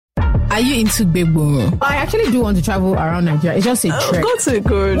Are you into Bebo? I actually do want to travel around Nigeria. It's just a trek. Go to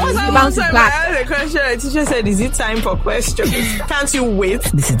good. What's the bounce time back? I asked a question, the teacher said, is it time for questions? Can't you wait?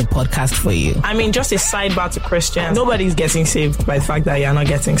 This is the podcast for you. I mean, just a sidebar to Christians. Nobody's getting saved by the fact that you're not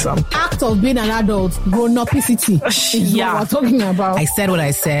getting some. Act of being an adult, grown-upicity is Yeah. what we're talking about. I said what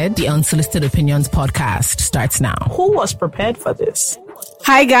I said. The Unsolicited Opinions podcast starts now. Who was prepared for this?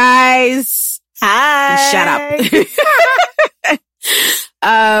 Hi guys. Hi. Shut up.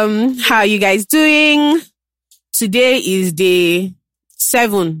 How are you guys doing? Today is day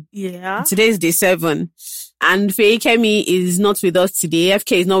 7. Yeah. Today is day 7. And Feyikemi is not with us today.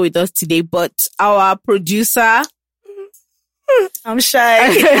 FK is not with us today, but our producer, I'm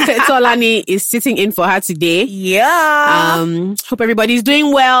shy. Tolani, is sitting in for her today. Yeah. Hope everybody's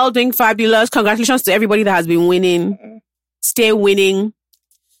doing well, doing fabulous. Congratulations to everybody that has been winning. Stay winning.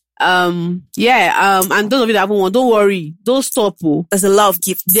 And those of you that haven't won, don't worry. Don't stop. There's a lot of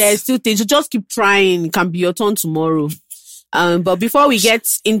gifts. There's still things. So just keep trying. It can be your turn tomorrow. But before we get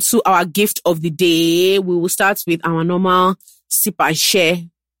into our gift of the day, we will start with our normal sip and share.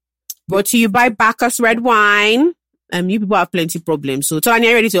 Brought to you by Bacchus Red Wine. You people have plenty of problems. So, Tanya,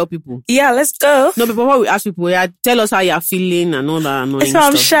 are you ready to help people? Yeah, let's go. No, but before we ask people, tell us how you're feeling and all that annoying So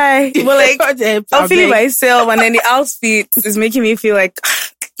I'm stuff. shy. But like, I'm feeling myself, and then the outfit is making me feel like,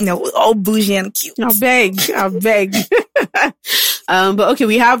 all bougie and cute. I beg. But okay,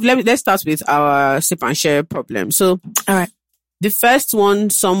 let's start with our sip and share problem. So, all right. The first one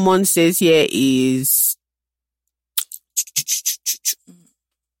someone says here is,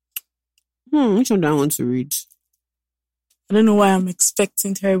 which one do I want to read? I don't know why I'm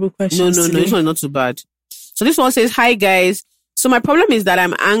expecting terrible questions. No, this one's not too bad. So this one says, hi guys. So my problem is that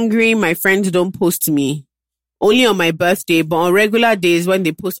I'm angry my friends don't post me. Only on my birthday, but on regular days when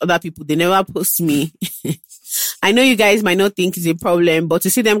they post other people, they never post me. I know you guys might not think it's a problem, but to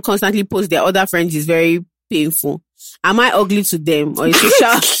see them constantly post their other friends is very painful. Am I ugly to them? Or is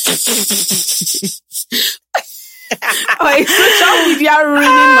social media ruining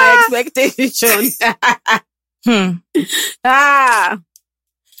my expectation? For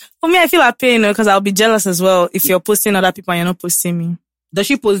me, I feel happy, because I'll be jealous as well if you're posting other people and you're not posting me. Does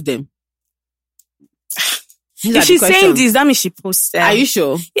she post them? If she's saying this, that means she posts them. Are you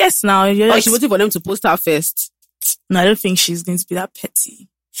sure? Yes, now. Or she's waiting for them to post her first? No, I don't think she's going to be that petty.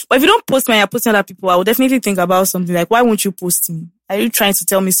 But if you don't post me and you're posting other people, I will definitely think about something like, why won't you post me? Are you trying to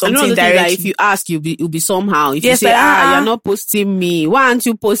tell me something directly? That if you ask, you'll be somehow. If yes, you say, you're not posting me, why aren't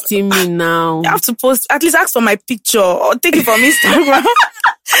you posting me now? You have to post, at least ask for my picture or take it from Instagram.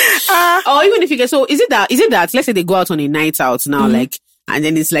 Or even if you get, so is it that, let's say they go out on a night out now, and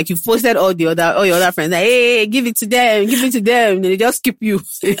then it's like you've posted all your other friends, like, hey, give it to them, and they just skip you.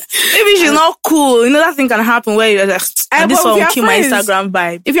 Maybe she's not cool. That thing can happen where you're like, this one will kill my Instagram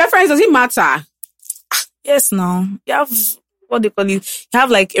vibe. If you're friends, does it matter? Yes, no. You have, what they call it? You have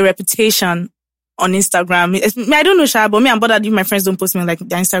like a reputation on Instagram. I don't know, Sha, but me, I'm bothered if my friends don't post me like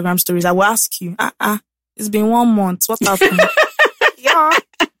their Instagram stories. I will ask you, it's been 1 month. What happened? Yeah.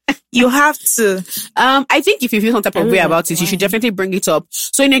 You have to. I think if you feel some type of way about it, you should definitely bring it up.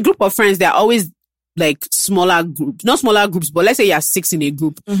 So in a group of friends, there are always like smaller groups, not smaller groups, but let's say you're 6 in a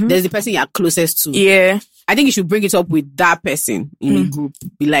group. There's the person you're closest to. Yeah. I think you should bring it up with that person in a group.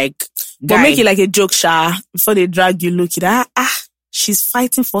 Be like, but make it like a joke, Sha, before they drag you low key. She's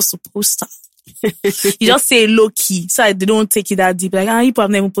fighting for us to post her. You just say low key, so they don't take it that deep. Like, people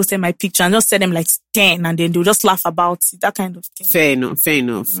have never posted my picture, and just set them like 10, and then they'll just laugh about it. That kind of thing. Fair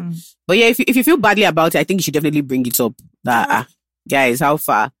enough. But yeah, if you feel badly about it, I think you should definitely bring it up. That guys, how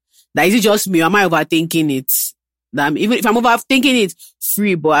far? That is it just me? Or am I overthinking it? That even if I'm overthinking it,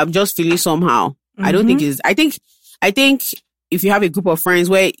 free, but I'm just feeling somehow. I don't think it's. I think if you have a group of friends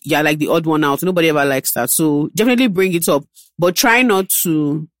where you're like the odd one out, nobody ever likes that. So definitely bring it up, but try not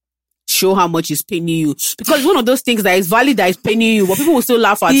to show how much it's paying you, because it's one of those things that is valid, that is paying you, but people will still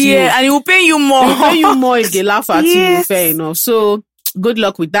laugh at you. Yeah, and it will pay you more. It will pay you more if they laugh at you. Fair enough. So good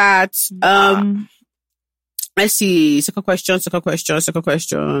luck with that. Let's see. Second question.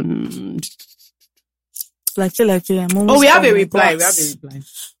 Like, we have a reply.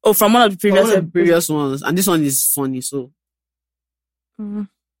 Oh, from one of the previous ones, and this one is funny. So,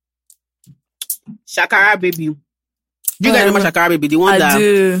 Shakara baby. Do you guys remember Shakara baby? The one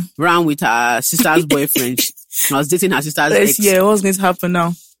that ran with her sister's boyfriend. I was dating her sister's ex. Yeah, what's going to happen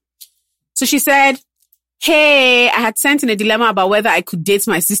now? So she said, hey, I had sent in a dilemma about whether I could date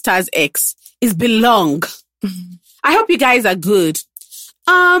my sister's ex. It's been long. I hope you guys are good.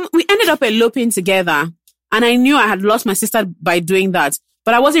 We ended up eloping together, and I knew I had lost my sister by doing that,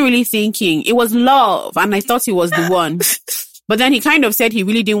 but I wasn't really thinking. It was love, and I thought he was the one. But then he kind of said he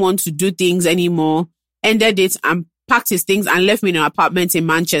really didn't want to do things anymore, ended it and packed his things and left me in an apartment in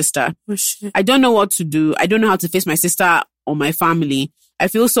Manchester. Oh, shit. I don't know what to do. I don't know how to face my sister or my family. I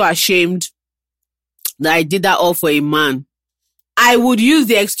feel so ashamed that I did that all for a man. I would use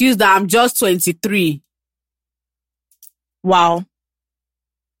the excuse that I'm just 23. Wow.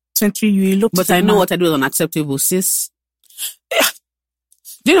 23, you look. But I know what I do is unacceptable, sis.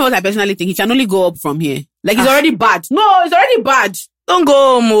 Do you know what I personally think? He can only go up from here. Like, it's already bad. No, it's already bad. Don't go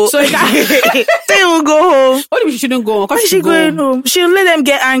home. Oh. So he can... They will go home. What if she shouldn't go home? Why is she going home? She'll let them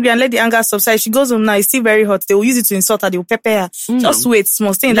get angry and let the anger subside. She goes home now. It's still very hot. They will use it to insult her. They will pepper her. Just wait,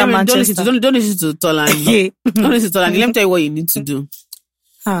 small. Stay in that Manchester. Don't listen to Tolani. Don't listen to Tolani. Let me tell you what you need to do.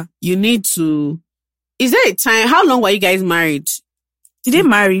 Huh. You need to... Is there a time... How long were you guys married? Did they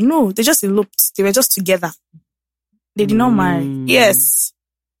marry? No, they just eloped. They were just together. They did not marry. Yes.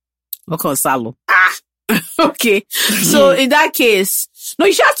 Okay, Salo. Okay. So in that case, no,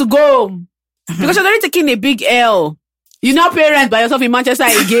 you should have to go home. Because you're already taking a big L. You're not paying rent by yourself in Manchester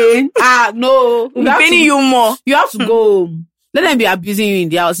again. No. We're paying you more. You have to go home. Let them be abusing you in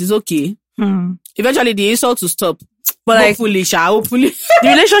the house. It's okay. Eventually the insult will stop. But hopefully. The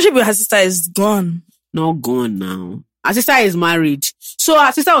relationship with her sister is gone. Not gone now. Her sister is married. So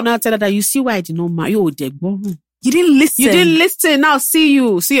her sister will now tell her that you see why I did not marry you. You didn't listen. You didn't listen. Now see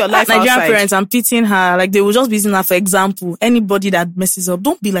your life Nigerian outside. parents, I'm pitying her. Like, they will just be using her for example. Anybody that messes up,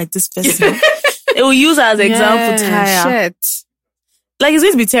 don't be like this person. They will use her as example to hire. Shit. Like, it's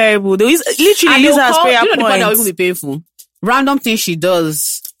going to be terrible. They will literally use her as prayer point. You know the part that will even be points. painful? Random things she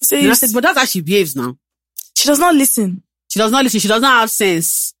does. I said, but that's how she behaves now. She does not listen. She does not listen. She does not have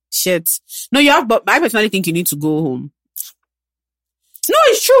sense. Shit. No, but I personally think you need to go home. No,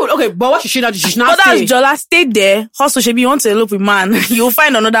 it's true. Okay, but what she should not do, she should not But stay. that's Jola. Stay there. Also, Shebi, you want to elope with man. You'll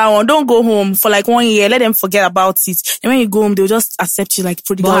find another one. Don't go home for like 1 year. Let them forget about it. And when you go home, they'll just accept you like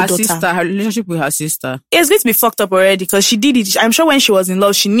prodigal But her daughter. sister, her relationship with her sister. It's going to be fucked up already because she did it. I'm sure when she was in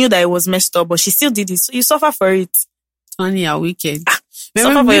love, she knew that it was messed up, but she still did it. So you suffer for it. Funny, you're wicked.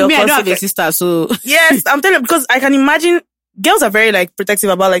 Suffer for your I don't have a consequence. sister, so... Yes, I'm telling you, because I can imagine girls are very like protective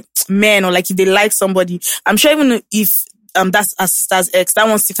about like men or like if they like somebody. I'm sure even if that's her sister's ex, that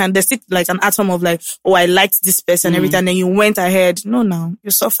one still can, there's still like an atom of like, oh, I liked this person, everything, and then you went ahead. No, now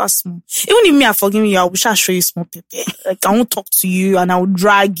you suffer small. Even if me, I forgive you, I wish I show you small pepper. Like, I won't talk to you and I will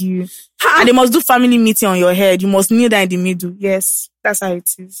drag you. And they must do family meeting on your head. You must kneel down in the middle. Yes, that's how it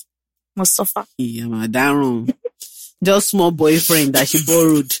is. Must suffer. Yeah, madam. Just small boyfriend that she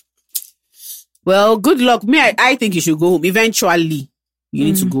borrowed. Well, good luck. Me, I think you should go home. Eventually, you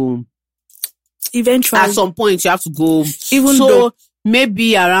need to go home. Eventually. At some point, you have to go home. Even so, though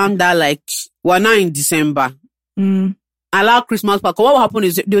maybe around that, like, we're now in December. Allow Christmas back. What will happen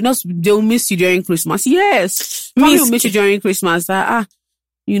is they'll miss you during Christmas. Yes. Family will miss you during Christmas. They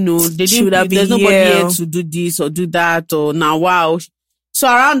didn't, there's nobody here to do this or do that or now, wow. So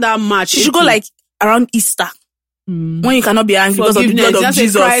around that March. You should go like around Easter. When you cannot be angry because of the blood of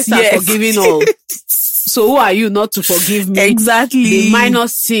Jesus. Christ has forgiven all. So who are you not to forgive me? Exactly. The minor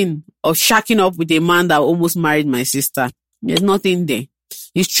sin of shacking up with a man that almost married my sister. There's nothing there.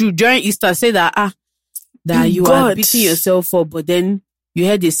 It's true. During Easter, say that you are beating yourself up, but then you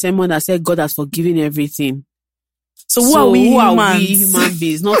heard a sermon that said God has forgiven everything. So who are we human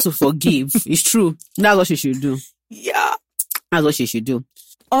beings not to forgive? It's true. That's what she should do. Yeah. That's what she should do.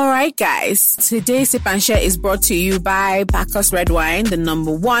 All right, guys. Today's Sip and Share is brought to you by Bacchus Red Wine, the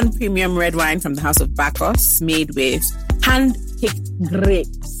 #1 premium red wine from the House of Bacchus, made with hand-picked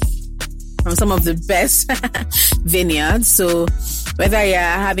grapes from some of the best vineyards. So whether you're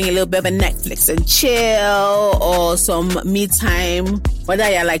having a little bit of a Netflix and chill or some me time, whether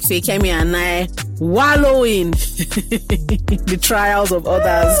you're like Fakemi and I wallowing the trials of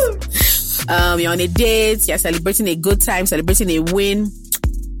others, you're on a date, you're celebrating a good time, celebrating a win,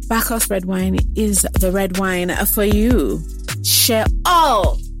 Bacchus Red Wine is the red wine for you. Share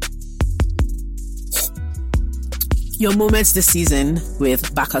all your moments this season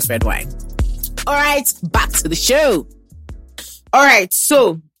with Bacchus Red Wine. All right, back to the show. All right,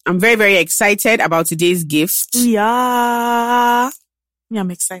 so I'm very, very excited about today's gift. Yeah,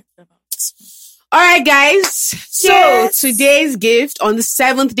 I'm excited about this one. All right, guys. So today's gift on the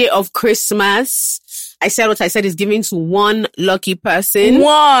 7th day of Christmas, I said what I said is given to one lucky person.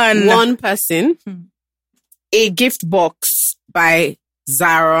 One person. A gift box by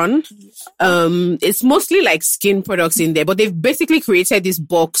Zaron. It's mostly like skin products in there, but they've basically created this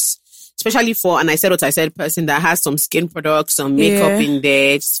box especially for an I said what I said person that has some skin products, some makeup in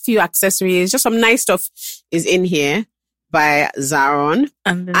there, just a few accessories, just some nice stuff is in here by Zaron.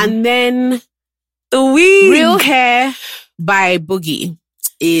 And then the wig. Real Hair by Boogie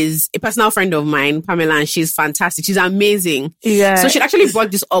is a personal friend of mine, Pamela, and she's fantastic. She's amazing. Yeah. So she actually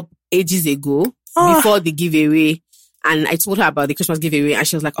brought this up ages ago before the giveaway. And I told her about the Christmas giveaway and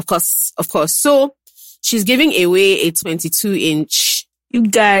she was like, of course. So she's giving away a 22-inch. You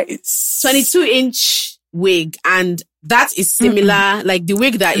guys. 22-inch wig. And that is similar, like the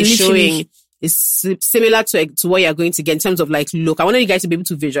wig that is showing is similar to what you're going to get in terms of like look. I wanted you guys to be able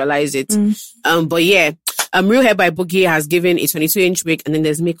to visualize it. But yeah, Real Hair by Boogie has given a 22-inch wig and then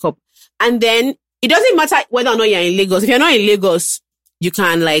there's makeup. And then it doesn't matter whether or not you're in Lagos. If you're not in Lagos, you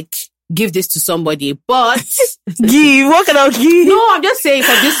can like give this to somebody. But give, what kind of give? No, I'm just saying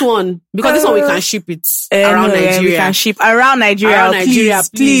for this one, because this one we can ship it around Nigeria. We can ship around Nigeria.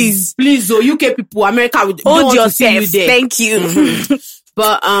 Please. So UK people, America, hold yourself. Thank you.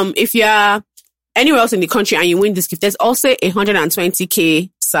 But if you're anywhere else in the country and you win this gift, there's also a 120k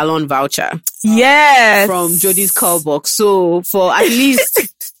salon voucher. Yes. From Jody's Curl Box. So for at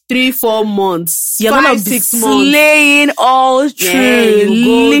least 3-4 months, you're 5-6 months, slaying all through. Yeah, you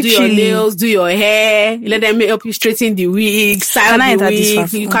go literally. Do your nails, do your hair, let them help you straighten the wig, style the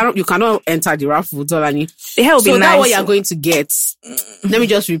wig. You cannot enter the raffle. The hair will be nice. So that's what you're going to get. Let me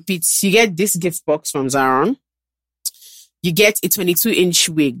just repeat. You get this gift box from Zaron. You get a 22-inch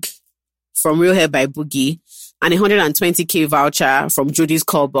wig from Real Hair by Boogie and a 120k voucher from Jody's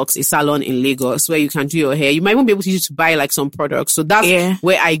Curl Box, a salon in Lagos where you can do your hair. You might even be able to use it to buy like some products. So that's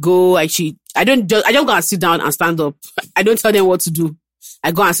where I go. I don't go and sit down and stand up. I don't tell them what to do.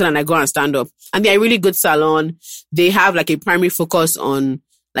 I go and sit and I go and stand up. And they're a really good salon. They have like a primary focus on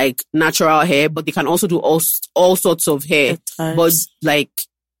like natural hair, but they can also do all sorts of hair. But like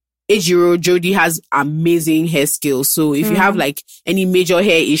Ejiro, Jody has amazing hair skills. So if you have like any major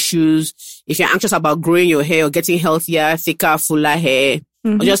hair issues, if you're anxious about growing your hair or getting healthier, thicker, fuller hair,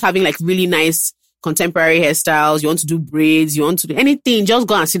 or just having like really nice contemporary hairstyles, you want to do braids, you want to do anything, just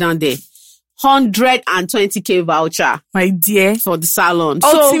go and sit down there. 120k voucher, my dear, for the salon.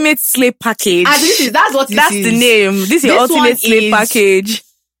 Ultimate slay package. That's the name. This is your ultimate slay package.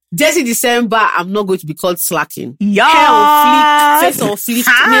 Dirty December, I'm not going to be called slacking. Yeah. Hair on fleek, face on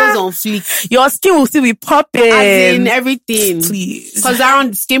fleek, nails on fleek. Your skin will still be popping. As in everything. Please. Because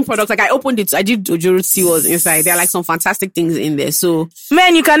around skin products, like I opened it, I did Ojoro see what's inside. There are like some fantastic things in there. So,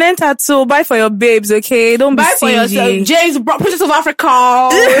 man, you can enter too. Buy for your babes, okay? Don't be stingy. Buy for yourself. James, Princess of Africa.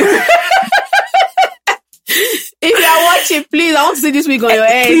 If you are watching, please, I want to see this week on your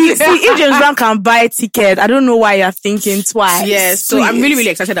head. Please, see, if James Brown can buy a ticket, I don't know why you're thinking twice. Yes, so I'm really, really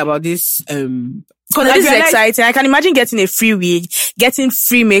excited about this. Because this is exciting. I can imagine getting a free wig, getting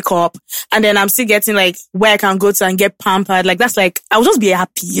free makeup, and then I'm still getting like where I can go to and get pampered. Like that's like, I'll just be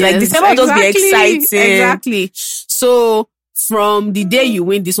happy. Yes, like December will just be exciting. Exactly. So from the day you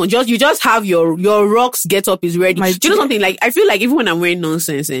win this one, you just have your rocks get up is ready. Do you know something? Like I feel like even when I'm wearing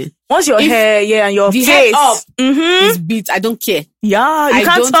nonsense, once your hair, and your face head up is beat, I don't care. Yeah, you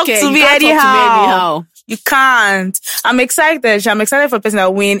can't talk to me anyhow. You can't. I'm excited. I'm excited for the person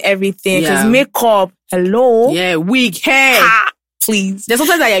that win everything. Because makeup, hello. Yeah, wig, hair. Please. There's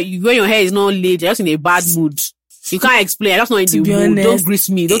sometimes that when your hair is not laid, you're just in a bad mood. You can't explain. I'm just not in the mood. Don't grease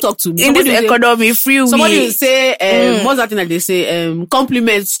me. Don't talk to me. In this economy, free wig. Somebody will say, what's that thing that they say?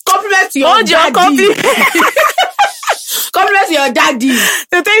 Compliments. Compliments to your hold daddy. Your compliment. Compliments to your daddy.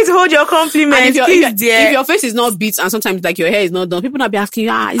 The thing to hold your compliment. If your face is not beat and sometimes like your hair is not done, people not be asking,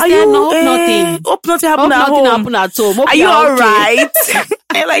 is there nothing? Hope nothing happened at home. Nothing happened at home. Are you alright?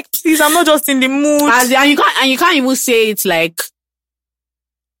 I'm like, please, I'm not just in the mood. And you can't even say it like,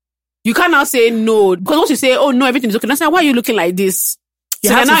 you can't now say no. Because once you say, oh no, everything is okay, that's why are you looking like this?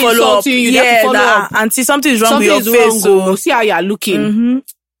 You have to follow up. You have to follow up. And see something is wrong with your face. So see how you are looking.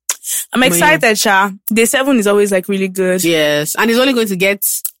 I'm excited, Sha. Day 7 is always like really good. Yes. And it's only going to get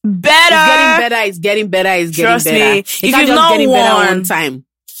better. It's getting better. Trust me. If you've not won better one time.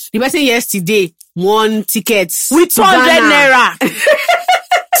 The person yesterday won tickets with 200 naira.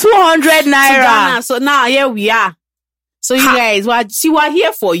 200 naira. So now here we are. So you guys, we're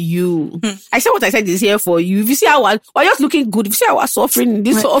here for you. I said what I said is here for you. If you see how we're just looking good, if you see how we're suffering in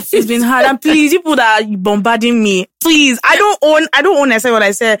this office. It's been hard. And please, people that are bombarding me, please, I don't own I said what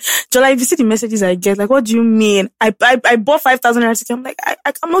I said. Jola, if you see the messages I get, like, what do you mean? I bought 5,000 naira ticket. I'm like,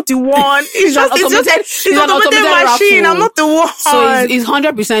 I'm not the one. It's an automated machine. I'm not the one. So it's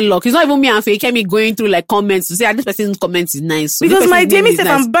 100% luck. It's not even me and Fake going through like comments to say, this person's comment is nice. So because my DM said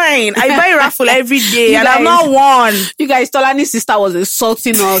I'm buying. I buy raffle every day and I'm not one. You guys, Tolani's sister was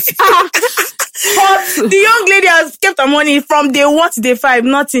insulting us. The young lady has kept her money from day 1 to day 5.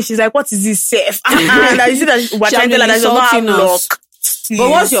 Nothing. She's like, what is this safe? And you see that we're trying to tell her that she doesn't have luck. But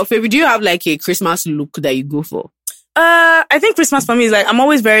what's your favorite? Do you have like a Christmas look that you go for? I think Christmas for me is like, I'm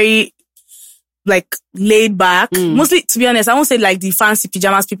always very like laid back. Mostly, to be honest, I won't say like the fancy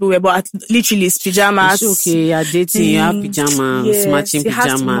pajamas people wear, but literally it's pajamas. It's okay, you're dating, you have pajamas, Yes, matching it has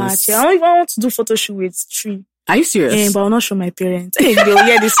to pajamas. match. Yeah, I want to do photo shoot with tree. Are you serious? But I'll not show my parents. Hey, they'll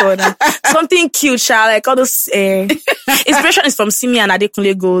hear this one. Something cute, like all those inspiration is from Simi and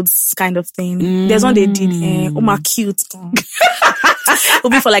Adekunle Gold's kind of thing. There's one they did. Oh my cute.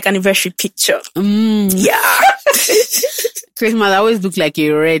 It'll be for like anniversary picture. Yeah. Christmas, I always look like a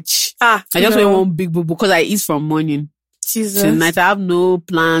wretch. I just wear one big boo because I eat from morning to night. I have no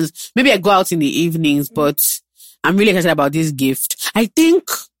plans. Maybe I go out in the evenings, but I'm really excited about this gift. I think.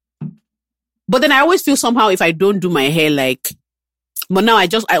 But then I always feel somehow if I don't do my hair but now I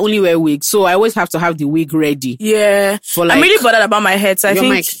only wear wigs, so I always have to have the wig ready. Yeah. I'm really bothered about my hair, so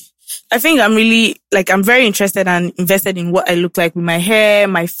I think I'm really, I'm very interested and invested in what I look like with my hair,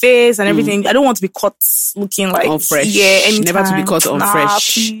 my face and everything. I don't want to be caught looking like unfresh. Yeah, anytime. Never to be caught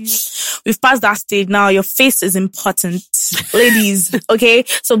unfresh. Please. We've passed that stage now. Your face is important. Ladies, okay?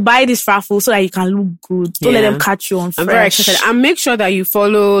 So buy this raffle so that you can look good. Don't let them catch you unfresh. I'm very excited. And make sure that you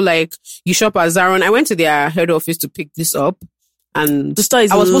follow, you shop at Zaron. I went to their head office to pick this up. And the store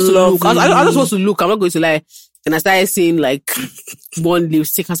is I was supposed lovely. to look. I was supposed to look. I'm not going to lie. And I started seeing one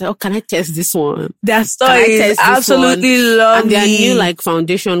lipstick. I was like, oh, can I test this one? Their store is absolutely lovely. And their new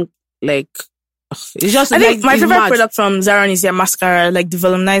foundation, it's just I think my favorite product from Zaron is their mascara, the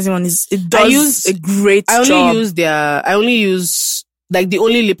volumizing one it does a great job. I only use the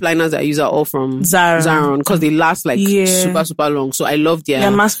only lip liners I use are all from Zaron because they last super, super long. So I love their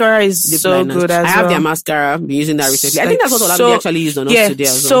mascara is so liners. good as well. I have their mascara. I've been using that recently. I think that's what Olamide actually used on us today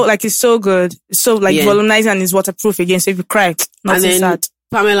as well. So it's so good. So volumizing and is waterproof again. So if you cry, nothing sad.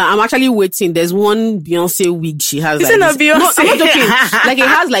 Pamela, I'm actually waiting. There's one Beyonce wig she has. Is it not Beyonce? No, I'm not joking. It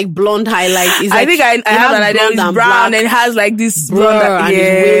has blonde highlight. It's I think I have an idea. It's brown and it has this blonde and it's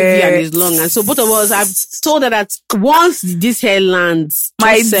wavy and it's long. And so both of us, I've told her that once this hair lands,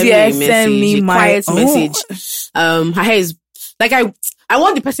 my dear, send me a quiet message. Her hair is I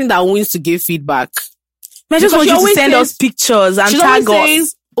want the person that wins to give feedback. I just want you to send us pictures and tag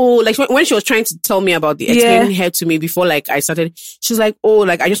us. Oh, when she was trying to tell me about explaining hair to me before I started, she was like, oh,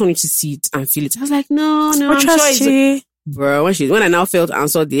 I just want you to see it and feel it. I was like, no, I'm sure it's bro. When I now felt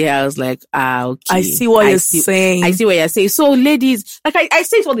answered the hair, I was like, okay. I see what you're saying. I see what you're saying. So ladies, I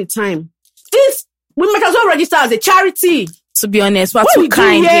say it all the time. We might as well register as a charity. To be honest, we're too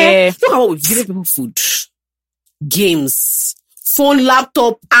kind here. Look at what we've given people: food, games, phone,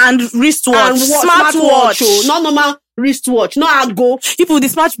 laptop, and wristwatch, smartwatch. Not normal wristwatch, not Ago. People, the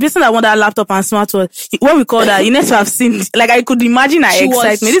smart person that want that laptop and smartwatch, when we call that, you need to have seen, I could imagine her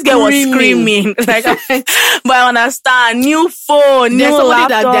excitement. This girl was screaming. But I understand. New phone, new laptop.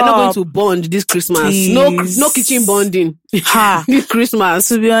 That they're not going to bond this Christmas. Please. No kitchen bonding. This Christmas.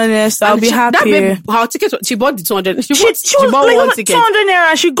 To be honest, I'll be happy. That babe, her ticket, she bought the 200. She bought one ticket. 200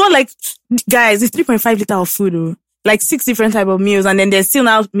 naira. She got guys, it's 3.5 liter of food. 6 different type of meals, and then there's still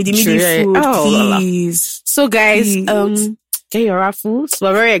now midi food. Please. So guys, get your raffles.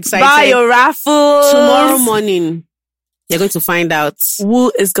 We're very excited. Buy your raffles. Tomorrow morning, you're going to find out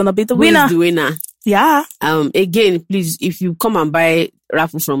who is gonna be the winner. Who is the winner? Yeah. Again, please, if you come and buy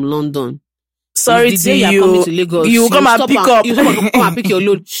raffle from London, sorry to you. You're coming to Lagos. You come and pick up. You come and pick your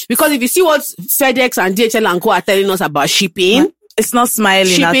load. Because if you see what FedEx and DHL and Co are telling us about shipping, it's not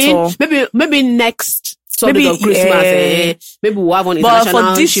smiling at all. Maybe next. Maybe of Christmas, maybe we'll have on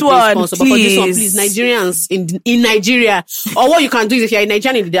international shipping sponsor. But for this one, please, Nigerians in Nigeria, or what you can do is if you're a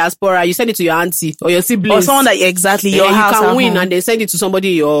Nigerian in the diaspora, you send it to your auntie or your siblings, or someone that your house. You can win and then send it to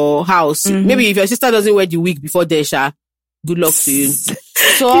somebody in your house. Mm-hmm. Maybe if your sister doesn't wear the week before Desha, good luck to you.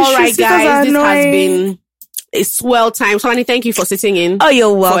 So all right, guys, this has been a swell time. Solani, thank you for sitting in. Oh,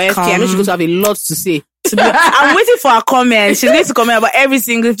 you're welcome. For FK. I know she's going to have a lot to say. I'm waiting for her comment. She's going to comment about every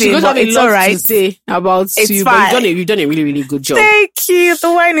single thing. She's going to have a lot to say about you. But you've done a really, really good job. Thank you.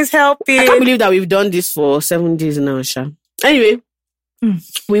 The wine is helping. I can't believe that we've done this for 7 days now, Sha. Anyway,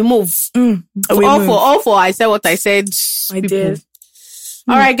 we move. All for I said what I said. I did.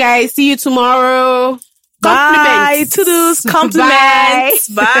 All right, guys. See you tomorrow. Bye. Compliments. Compliments.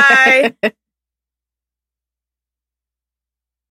 Bye.